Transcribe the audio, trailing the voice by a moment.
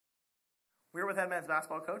We're with head men's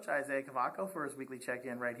basketball coach Isaiah Cavaco for his weekly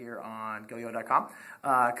check-in right here on GoYo.com.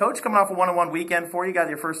 Coach, coming off a 1-1 weekend for you, got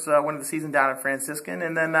your first win of the season down at Franciscan,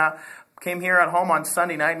 and then came here at home on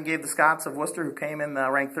Sunday night and gave the Scots of Worcester, who came in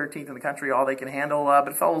ranked 13th in the country, all they can handle,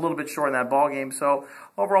 but fell a little bit short in that ball game. So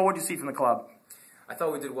overall, what did you see from the club? I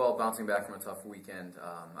thought we did well bouncing back from a tough weekend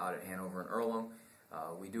out at Hanover and Oberlin.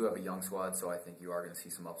 We do have a young squad, so I think you are going to see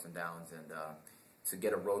some ups and downs, and to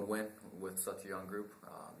get a road win with such a young group,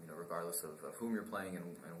 regardless of whom you're playing and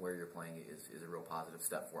where you're playing, is a real positive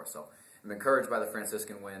step for us. So I'm encouraged by the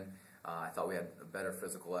Franciscan win. I thought we had a better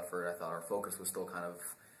physical effort. I thought our focus was still kind of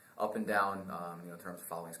up and down, in terms of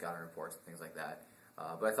following scouting reports and things like that.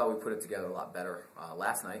 But I thought we put it together a lot better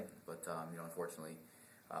last night. But unfortunately,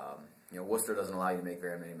 Worcester doesn't allow you to make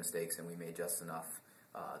very many mistakes, and we made just enough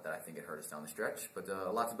that I think it hurt us down the stretch. But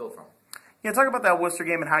a lot to build from. Yeah, talk about that Worcester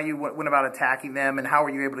game and how you went about attacking them, and how were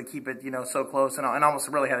you able to keep it, so close and almost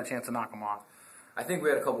really had a chance to knock them off. I think we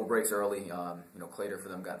had a couple breaks early. Clater for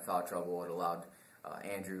them got in foul trouble. It allowed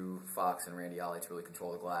Andrew Fox and Randy Ollie to really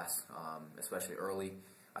control the glass, especially early.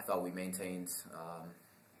 I thought we maintained,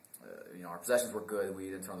 our possessions were good. We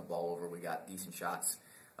didn't turn the ball over. We got decent shots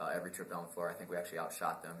every trip down the floor. I think we actually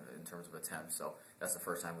outshot them in terms of attempts. So that's the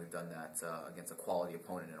first time we've done that against a quality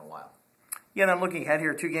opponent in a while. Yeah, and then looking ahead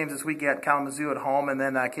here, 2 games this week at Kalamazoo at home and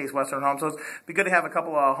then Case Western at home. So it'd be good to have a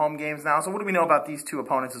couple of home games now. So what do we know about these 2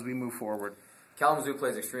 opponents as we move forward? Kalamazoo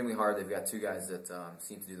plays extremely hard. They've got 2 guys that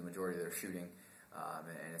seem to do the majority of their shooting.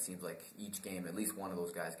 And it seems like each game, at least one of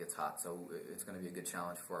those guys gets hot. So it's going to be a good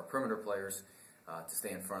challenge for our perimeter players to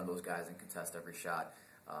stay in front of those guys and contest every shot.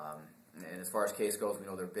 And as far as Case goes, we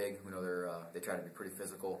know they're big. We know they try to be pretty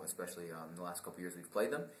physical, especially in the last couple of years we've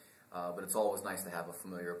played them. But it's always nice to have a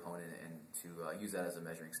familiar opponent and to use that as a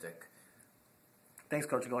measuring stick. Thanks,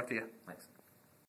 Coach. Good luck to you. Thanks.